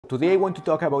Today I want to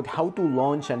talk about how to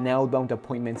launch an outbound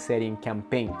appointment setting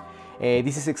campaign.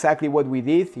 This is exactly what we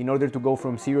did in order to go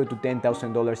from $0 to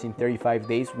 $10,000 in 35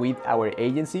 days with our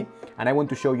agency, and I want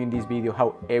to show you in this video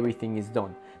how everything is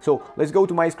done. So let's go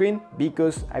to my screen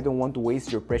because I don't want to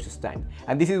waste your precious time.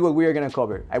 And this is what we are going to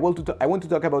cover. I want to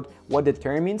talk about what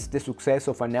determines the success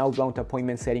of an outbound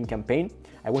appointment setting campaign.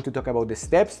 I want to talk about the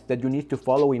steps that you need to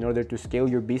follow in order to scale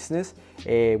your business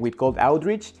with cold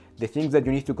outreach, the things that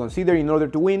you need to consider in order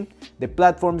to win, the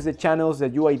platforms, the channels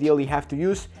that you ideally have to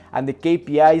use, and the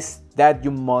KPIs that you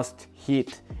must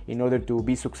hit in order to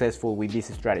be successful with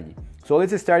this strategy. So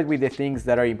let's start with the things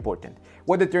that are important.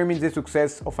 What determines the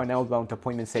success of an outbound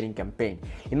appointment setting campaign?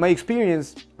 In my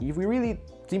experience, if we really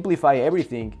simplify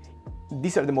everything,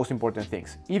 these are the most important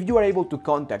things. If you are able to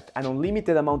contact an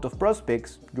unlimited amount of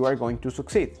prospects, you are going to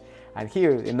succeed. And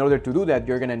here, in order to do that,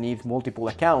 you're going to need multiple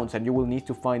accounts, and you will need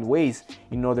to find ways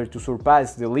in order to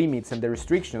surpass the limits and the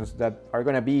restrictions that are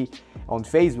going to be on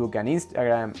Facebook and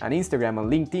Instagram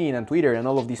and LinkedIn and Twitter and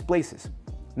all of these places.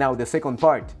 Now, the second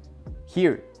part.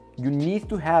 Here, you need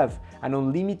to have an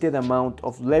unlimited amount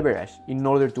of leverage in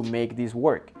order to make this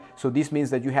work. So this means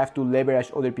that you have to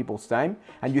leverage other people's time,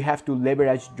 and you have to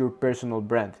leverage your personal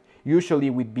brand, usually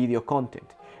with video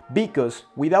content. Because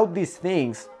without these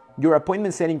things, your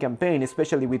appointment setting campaign,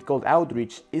 especially with cold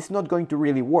outreach, is not going to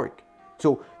really work.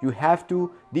 So you have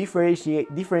to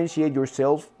differentiate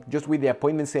yourself just with the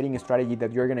appointment setting strategy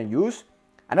that you're going to use.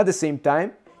 And at the same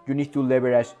time, you need to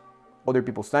leverage other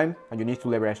people's time, and you need to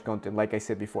leverage content, like I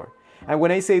said before. And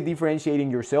when I say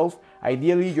differentiating yourself,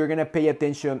 ideally you're going to pay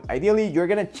attention. Ideally, you're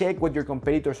going to check what your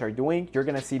competitors are doing. You're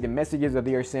going to see the messages that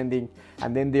they are sending,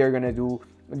 and then you're going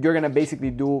to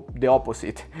basically do the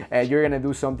opposite. You're going to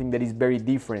do something that is very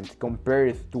different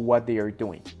compared to what they are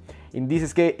doing. In this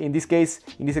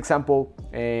example,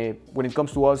 when it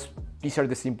comes to us, these are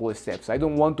the simplest steps. I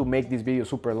don't want to make this video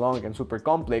super long and super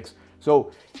complex.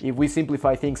 So if we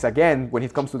simplify things again, when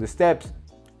it comes to the steps,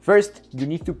 first, you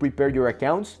need to prepare your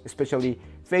accounts, especially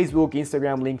Facebook,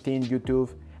 Instagram, LinkedIn,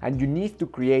 YouTube, and you need to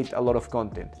create a lot of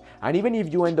content. And even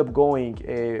if you end up going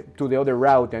to the other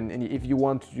route, and if you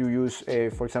want to use,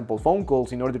 for example, phone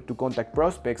calls in order to contact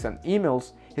prospects and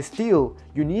emails, still,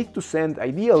 you need to send,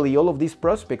 ideally, all of these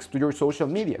prospects to your social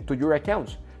media, to your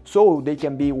accounts, so they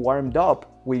can be warmed up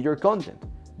with your content.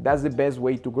 That's the best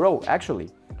way to grow, actually.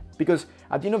 Because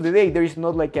at the end of the day, there is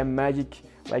not like a magic,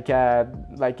 like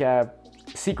a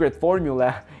secret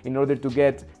formula in order to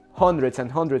get hundreds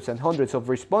and hundreds and hundreds of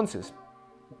responses.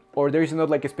 Or there is not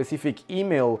like a specific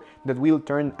email that will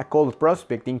turn a cold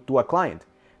prospect into a client.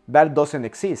 That doesn't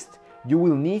exist. You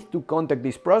will need to contact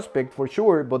this prospect for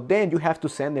sure, but then you have to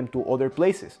send them to other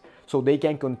places so they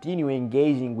can continue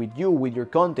engaging with you, with your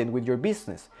content, with your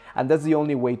business. And that's the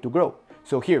only way to grow.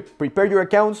 So here, prepare your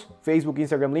accounts, Facebook,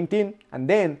 Instagram, LinkedIn, and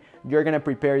then you're gonna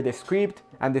prepare the script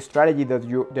and the strategy that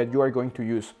you are going to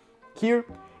use. Here,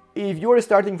 if you are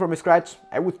starting from scratch,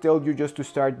 I would tell you just to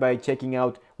start by checking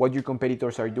out what your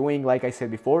competitors are doing, like I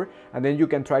said before, and then you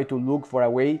can try to look for a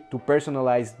way to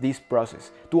personalize this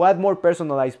process, to add more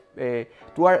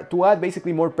to add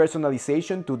basically more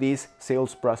personalization to this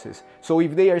sales process. So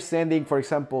if they are sending, for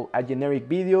example, a generic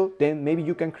video, then maybe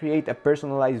you can create a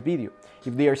personalized video.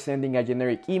 If they are sending a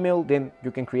generic email, then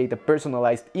you can create a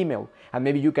personalized email, and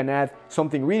maybe you can add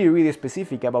something really, really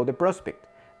specific about the prospect.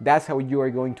 That's how you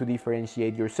are going to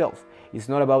differentiate yourself. It's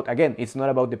not about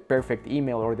the perfect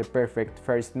email or the perfect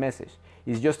first message.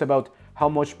 It's just about how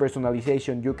much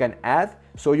personalization you can add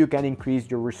so you can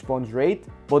increase your response rate,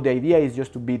 but the idea is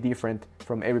just to be different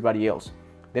from everybody else.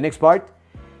 The next part,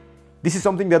 this is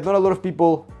something that not a lot of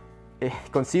people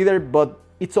consider, but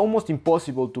it's almost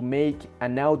impossible to make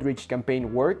an outreach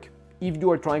campaign work if you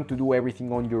are trying to do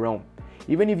everything on your own.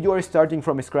 Even if you are starting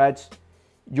from scratch,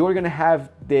 you're gonna have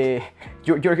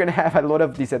a lot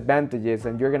of disadvantages,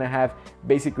 and you're gonna have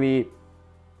basically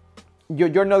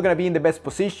you're not gonna be in the best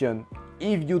position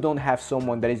if you don't have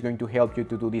someone that is going to help you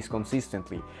to do this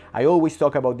consistently. I always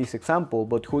talk about this example,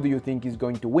 but who do you think is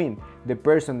going to win? The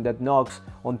person that knocks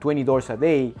on 20 doors a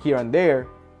day here and there.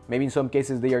 Maybe in some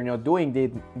cases they are not doing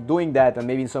that, and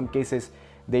maybe in some cases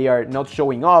they are not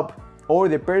showing up, or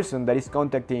the person that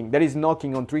is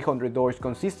knocking on 300 doors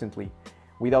consistently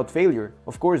without failure.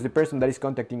 Of course, the person that is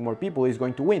contacting more people is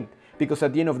going to win, because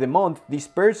at the end of the month, this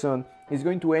person is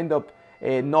going to end up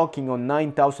knocking on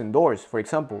 9,000 doors, for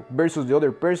example, versus the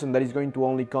other person that is going to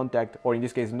only contact, or in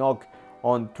this case, knock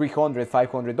on 300,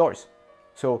 500 doors.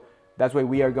 So that's why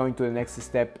we are going to the next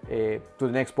step, to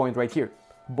the next point right here.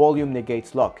 Volume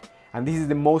negates luck. And this is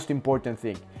the most important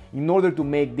thing. In order to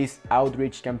make this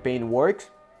outreach campaign work,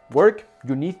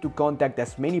 you need to contact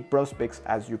as many prospects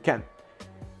as you can.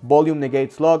 volume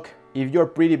negates luck. If you're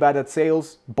pretty bad at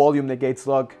sales, volume negates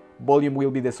luck. Volume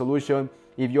will be the solution.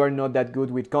 If you are not that good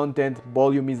with content,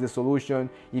 volume is the solution.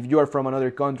 If you are from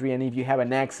another country and if you have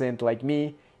an accent like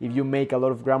me, if you make a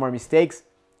lot of grammar mistakes,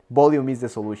 volume is the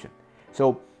solution.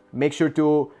 So make sure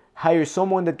to hire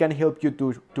someone that can help you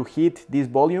to hit this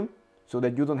volume so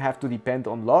that you don't have to depend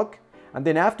on luck. And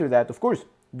then after that, of course,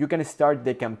 you can start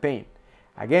the campaign.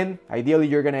 Again, ideally,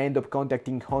 you're going to end up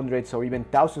contacting hundreds or even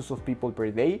thousands of people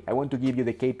per day. I want to give you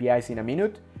the KPIs in a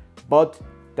minute, but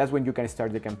that's when you can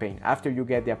start the campaign, after you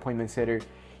get the appointment setter.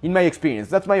 In my experience,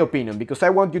 that's my opinion, because I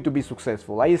want you to be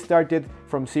successful. I started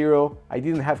from zero, I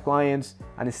didn't have clients,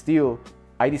 and still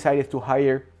I decided to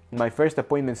hire my first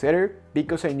appointment setter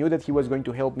because I knew that he was going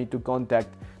to help me to contact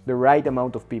the right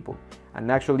amount of people.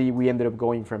 And actually, we ended up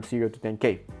going from 0 to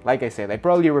 10K. Like I said, I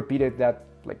probably repeated that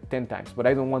like 10 times, but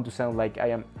I don't want to sound like I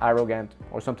am arrogant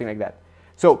or something like that.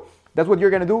 So that's what you're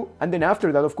gonna do. And then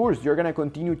after that, of course, you're gonna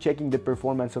continue checking the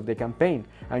performance of the campaign,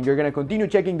 and you're gonna continue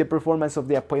checking the performance of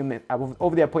the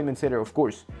appointment setter, of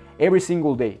course, every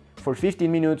single day for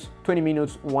 15 minutes, 20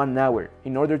 minutes, 1 hour,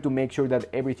 in order to make sure that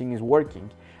everything is working.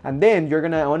 And then you're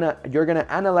gonna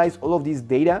analyze all of this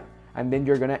data, and then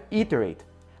you're gonna iterate.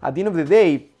 At the end of the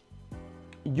day,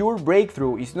 your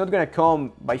breakthrough is not gonna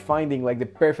come by finding like the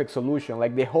perfect solution,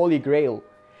 like the holy grail.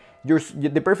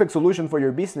 The perfect solution for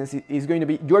your business is going to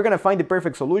be, you're gonna find the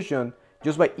perfect solution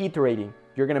just by iterating.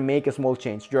 You're gonna make a small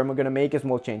change, you're gonna make a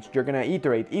small change, you're gonna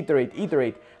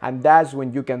iterate, and that's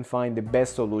when you can find the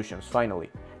best solutions, finally.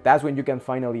 That's when you can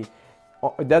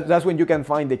that's when you can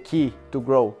find the key to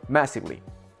grow massively.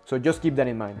 So just keep that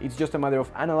in mind. It's just a matter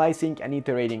of analyzing and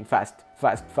iterating fast.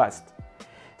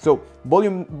 So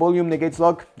volume negates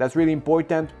luck, that's really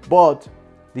important, but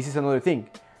this is another thing.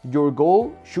 Your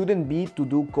goal shouldn't be to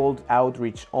do cold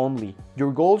outreach only.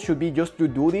 Your goal should be just to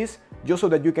do this just so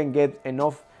that you can get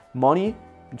enough money,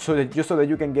 so that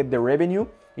you can get the revenue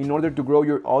in order to grow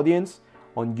your audience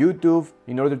on YouTube,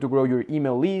 in order to grow your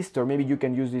email list, or maybe you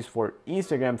can use this for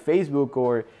Instagram, Facebook,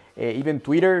 or even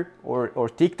Twitter or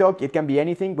TikTok. It can be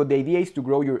anything, but the idea is to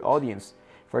grow your audience.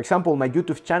 For example, my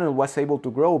YouTube channel was able to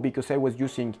grow because I was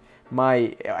using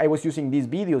these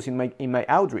videos in my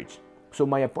outreach. So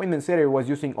my appointment setter was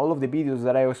using all of the videos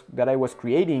that I was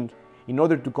creating in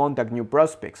order to contact new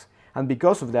prospects. And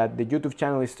because of that, the YouTube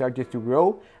channel started to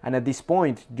grow. And at this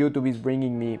point, YouTube is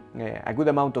bringing me a good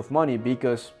amount of money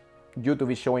because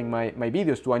YouTube is showing my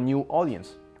videos to a new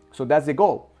audience. So that's the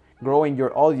goal, growing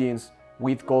your audience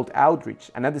with cold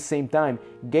outreach, and at the same time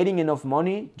getting enough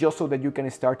money just so that you can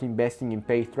start investing in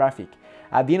paid traffic.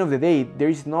 At the end of the day, there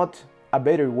is not a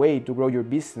better way to grow your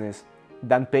business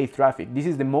than paid traffic. This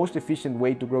is the most efficient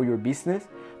way to grow your business,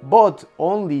 but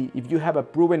only if you have a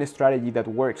proven strategy that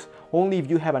works, only if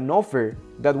you have an offer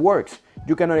that works.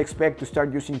 You cannot expect to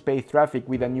start using paid traffic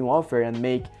with a new offer and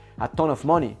make a ton of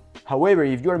money. However,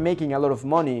 if you are making a lot of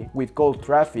money with cold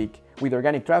traffic, with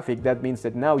organic traffic, that means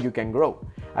that now you can grow.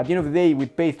 At the end of the day,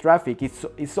 with paid traffic,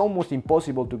 it's almost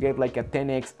impossible to get like a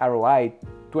 10x ROI,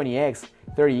 20x,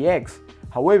 30x.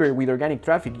 However, with organic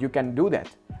traffic, you can do that.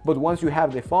 But once you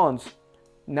have the funds,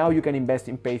 now you can invest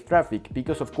in paid traffic,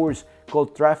 because of course,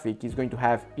 cold traffic is going to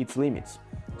have its limits.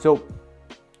 So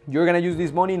you're gonna use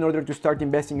this money in order to start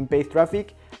investing in paid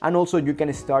traffic, and also you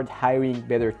can start hiring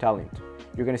better talent.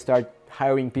 You're gonna start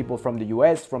hiring people from the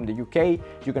US, from the UK.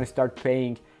 You're gonna start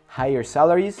paying higher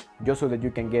salaries just so that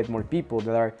you can get more people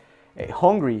that are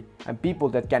hungry and people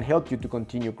that can help you to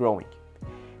continue growing.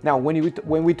 Now,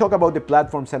 when we talk about the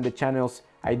platforms and the channels,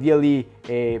 ideally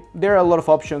there are a lot of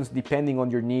options depending on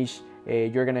your niche.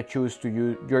 You're gonna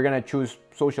choose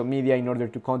social media in order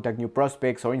to contact new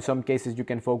prospects, or in some cases you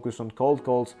can focus on cold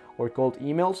calls or cold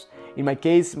emails. In my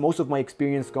case, most of my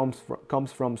experience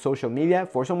comes from social media.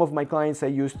 For some of my clients, I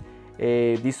used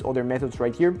these other methods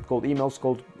right here, cold emails,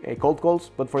 cold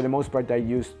calls, but for the most part I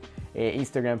used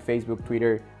Instagram, Facebook,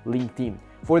 Twitter, LinkedIn.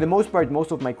 For the most part,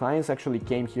 most of my clients actually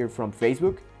came here from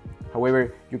Facebook.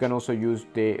 However, you can also use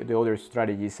the other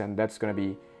strategies, and that's gonna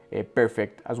be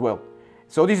perfect as well.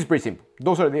 So this is pretty simple.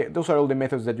 Those are all the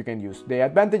methods that you can use. The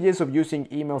advantages of using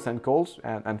emails and calls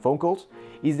and phone calls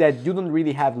is that you don't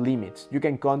really have limits. You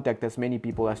can contact as many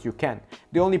people as you can.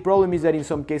 The only problem is that in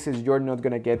some cases you're not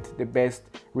gonna get the best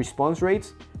response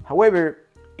rates. However,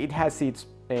 it has its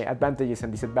advantages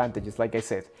and disadvantages. Like I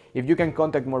said, if you can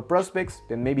contact more prospects,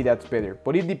 then maybe that's better.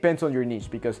 But it depends on your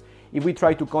niche, because if we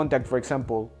try to contact, for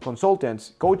example,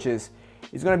 consultants, coaches,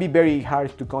 it's gonna be very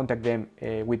hard to contact them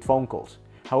with phone calls.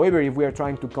 However, if we are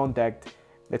trying to contact,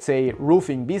 let's say,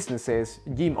 roofing businesses,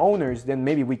 gym owners, then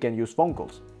maybe we can use phone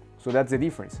calls. So that's the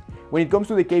difference. When it comes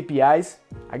to the KPIs,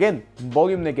 again,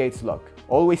 volume negates luck.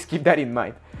 Always keep that in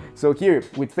mind. So here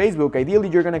with Facebook, ideally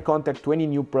you're gonna contact 20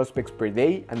 new prospects per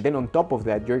day, and then on top of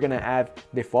that, you're gonna add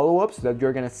the follow-ups that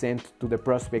you're gonna send to the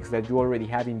prospects that you already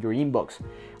have in your inbox.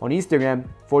 On Instagram,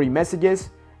 40 messages,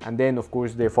 and then of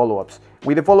course the follow-ups.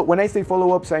 When I say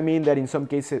follow-ups, I mean that in some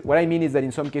cases, what I mean is that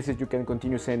in some cases you can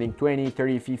continue sending 20,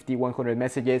 30, 50, 100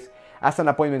 messages. As an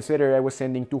appointment setter, I was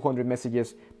sending 200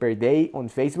 messages per day on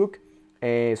Facebook.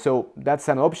 So that's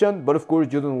an option, but of course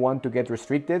you don't want to get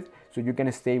restricted. So you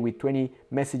can stay with 20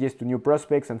 messages to new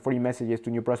prospects and 40 messages to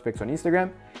new prospects on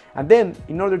Instagram. And then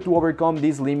in order to overcome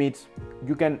these limits,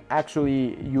 you can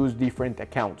actually use different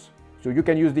accounts. So you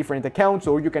can use different accounts,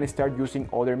 or you can start using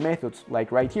other methods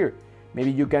like right here.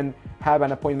 Maybe you can have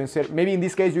an appointment setter. Maybe in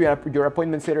this case, your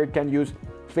appointment setter can use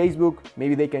Facebook.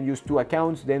 Maybe they can use 2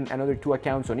 accounts, then another 2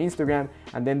 accounts on Instagram,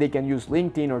 and then they can use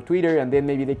LinkedIn or Twitter, and then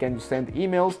maybe they can send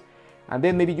emails. And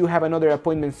then maybe you have another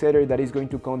appointment setter that is going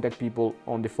to contact people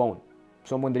on the phone,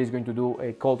 someone that is going to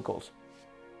do cold calls.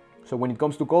 So when it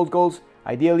comes to cold calls,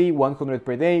 ideally 100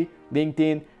 per day.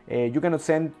 LinkedIn, you cannot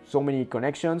send so many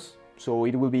connections, so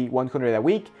it will be 100 a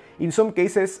week. In some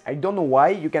cases, I don't know why,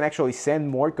 you can actually send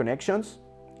more connections,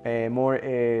 more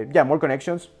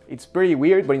connections. It's pretty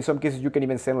weird, but in some cases you can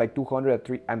even send like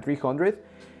 200 and 300.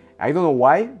 I don't know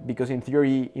why, because in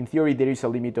theory there is a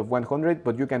limit of 100,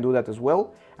 but you can do that as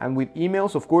well. And with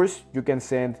emails, of course, you can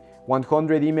send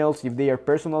 100 emails if they are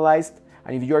personalized.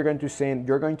 And if you're going to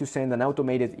send an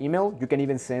automated email, you can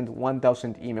even send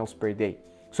 1,000 emails per day.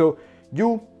 So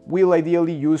you will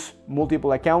ideally use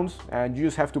multiple accounts, and you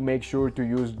just have to make sure to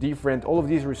use all of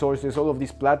these resources, all of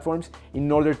these platforms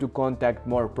in order to contact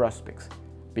more prospects.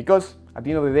 Because at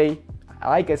the end of the day,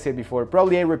 like I said before,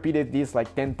 probably I repeated this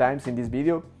like 10 times in this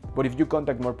video, but if you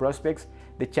contact more prospects,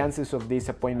 the chances of this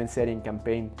appointment setting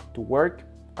campaign to work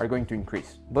are going to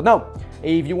increase. But now,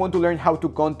 if you want to learn how to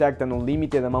contact an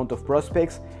unlimited amount of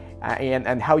prospects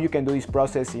and how you can do this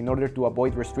process in order to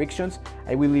avoid restrictions,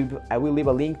 I will leave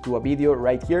a link to a video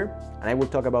right here, and I will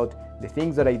talk about the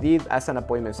things that I did as an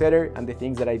appointment setter and the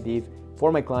things that I did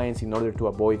for my clients in order to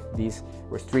avoid these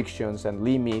restrictions and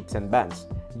limits and bans,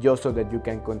 just so that you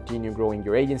can continue growing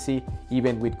your agency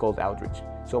even with cold outreach.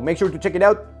 So make sure to check it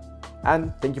out,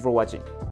 and thank you for watching.